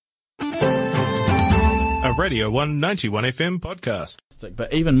A Radio 191 FM podcast.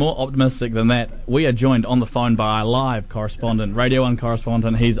 But even more optimistic than that, we are joined on the phone by our live correspondent, Radio 1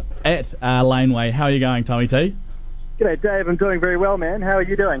 correspondent. He's at Laneway. How are you going, Tommy T? G'day, Dave. I'm doing very well, man. How are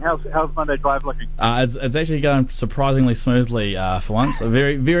you doing? How's Monday Drive looking? It's actually going surprisingly smoothly for once.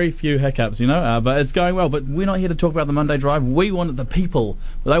 Very, very few hiccups, but it's going well. But we're not here to talk about the Monday Drive. We want the people.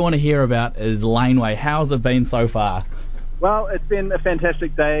 What they want to hear about is Laneway. How's it been so far? Well, it's been a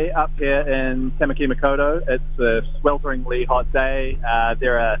fantastic day up here in Tamaki Makaurau. It's a swelteringly hot day.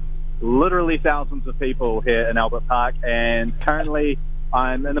 There are literally thousands of people here in Albert Park, and currently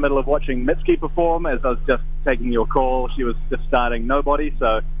I'm in the middle of watching Mitski perform as I was just taking your call. She was just starting Nobody,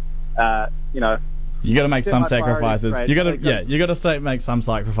 so, You got to make some sacrifices. You got to make some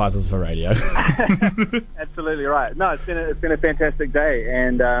sacrifices for radio. Absolutely right. No, it's been a fantastic day,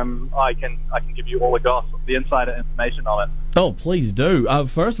 and I can give you all the gossip, the insider information on it. Oh, please do.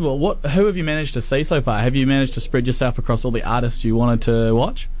 First of all, who have you managed to see so far? Have you managed to spread yourself across all the artists you wanted to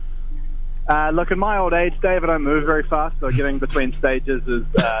watch? Look, in my old age, Dave, I don't move very fast, so getting between stages is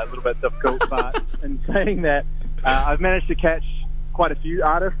a little bit difficult. But in saying that, I've managed to catch quite a few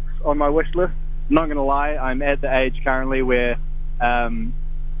artists on my wish list. Not going to lie, I'm at the age currently where a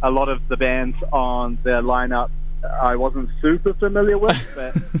lot of the bands on their lineup I wasn't super familiar with,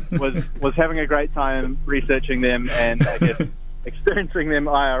 but was having a great time researching them and I guess experiencing them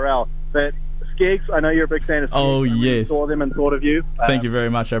IRL. But Skeggs, I know you're a big fan of Skeggs. Oh, yes. Really saw them and thought of you. Thank you very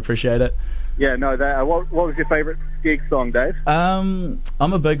much. I appreciate it. Yeah, no. What was your favourite Skeggs song, Dave? I'm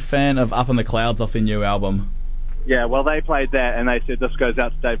a big fan of Up in the Clouds off their new album. Yeah, well, they played that, and they said this goes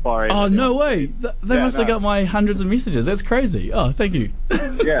out to Dave Borey. Oh, no way. They must have got my hundreds of messages. That's crazy. Oh, thank you.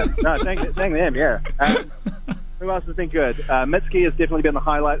 Yeah, no, thank them, yeah. Who else has been good? Mitski has definitely been the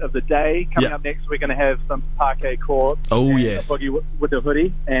highlight of the day. Coming up next, we're going to have some Parquet Court. Oh, yes. Boogie with the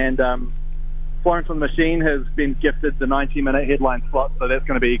Hoodie. And Florence on the Machine has been gifted the 90-minute headline slot, so that's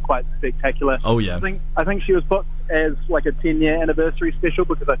going to be quite spectacular. Oh, yeah. I think she was booked as like a 10-year anniversary special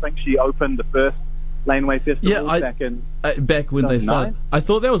because I think she opened the first Laneway Festival back when they started. I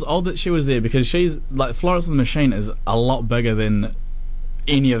thought that was odd that she was there because she's like Florence and the Machine is a lot bigger than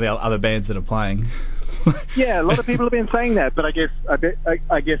any of the other bands that are playing. Yeah, a lot of people have been saying that, but I guess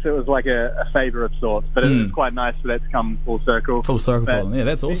it was like a favour of sorts. But it was quite nice for that to come full circle. Full circle, but, yeah,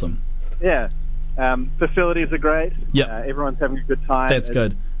 that's awesome. Yeah, facilities are great. Yeah, everyone's having a good time. That's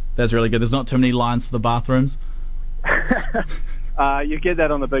good. That's really good. There's not too many lines for the bathrooms. You get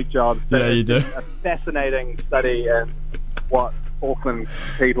that on the big jobs. Yeah, you do. A fascinating study in what Auckland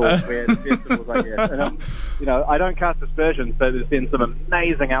people wear to festivals, I guess. And, I don't cast aspersions, but there's been some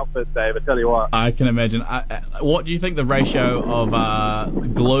amazing outfits, Dave, I tell you what. I can imagine. What do you think the ratio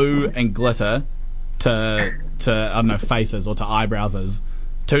of glue and glitter to I don't know, faces or to eyebrows is?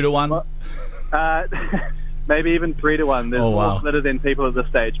 2 to 1? Well, maybe even 3 to 1. There's more glitter than people at this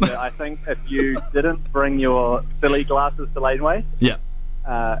stage. But I think if you didn't bring your silly glasses to Laneway,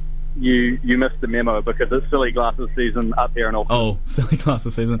 you missed the memo because it's silly glasses season up here in Auckland. Oh, silly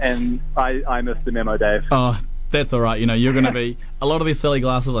glasses season. And I missed the memo, Dave. Oh, that's all right. You're going to be... A lot of these silly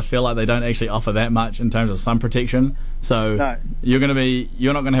glasses, I feel like they don't actually offer that much in terms of sun protection. So no. You're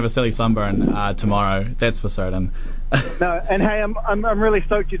not going to have a silly sunburn tomorrow. That's for certain. No, and hey, I'm really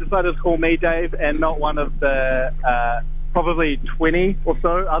stoked you decided to call me Dave and not one of the probably 20 or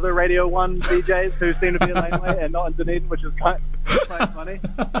so other Radio 1 DJs who seem to be in Laneway and not in Dunedin, which is quite funny.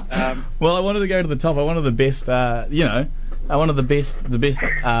 Well, I wanted to go to the top. I wanted the best, I wanted the best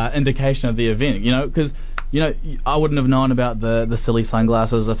indication of the event, because I wouldn't have known about the silly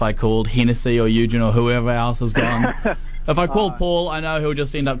sunglasses if I called Hennessy or Eugen or whoever else has gone. If I call Paul, I know he'll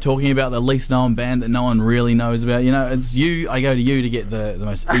just end up talking about the least known band that no one really knows about. It's you. I go to you to get the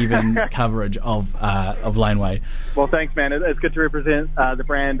most even coverage of Laneway. Well, thanks, man. It's good to represent the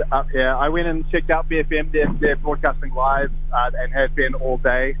brand up here. I went and checked out BFM. They're broadcasting live and have been all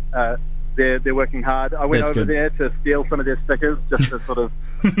day. They're working hard. I went over there to steal some of their stickers just to sort of,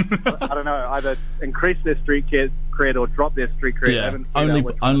 I don't know, either increase their street cred or drop their street cred. Yeah,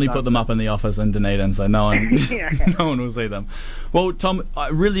 only put them up in the office in Dunedin so no one no one will see them. Well, Tom, I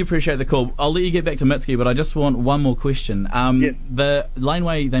really appreciate the call. I'll let you get back to Mitski, but I just want one more question. Yes. The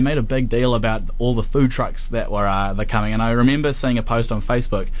Laneway, they made a big deal about all the food trucks that were they're coming, and I remember seeing a post on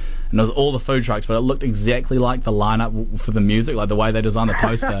Facebook and it was all the food trucks, but it looked exactly like the lineup for the music, like the way they designed the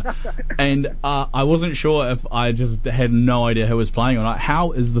poster. And I wasn't sure if I just had no idea who was playing or not.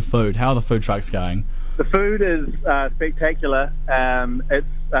 How is the food? How are the food trucks going? The food is spectacular. It's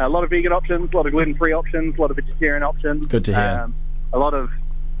a lot of vegan options, a lot of gluten-free options, a lot of vegetarian options. Good to hear. A lot of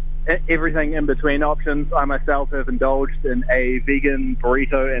everything in between options. I myself have indulged in a vegan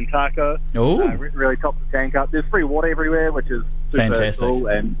burrito and taco. Ooh. Really tops the tank up. There's free water everywhere, which is super Fantastic. cool,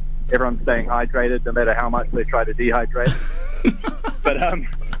 and everyone's staying hydrated no matter how much they try to dehydrate. But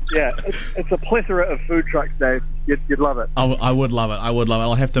yeah, it's a plethora of food trucks, Dave. You'd love it. I would love it.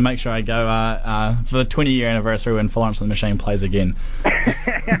 I'll have to make sure I go for the 20-year anniversary when Florence and the Machine plays again.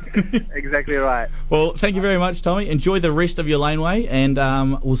 Exactly right. Well, thank you very much, Tommy. Enjoy the rest of your laneway, and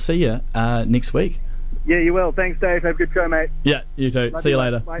we'll see you next week. Yeah, you will. Thanks, Dave. Have a good show, mate. Yeah, you too. See you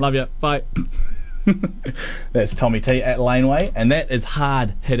later. Bye. Love you. Bye. That's Tommy T at Laneway, and that is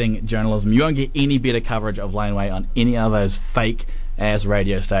hard-hitting journalism. You won't get any better coverage of Laneway on any of those fake-ass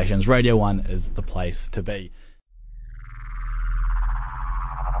radio stations. Radio 1 is the place to be.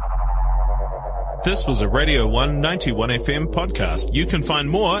 This was a Radio 1 91 FM podcast. You can find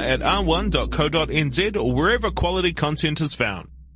more at r1.co.nz or wherever quality content is found.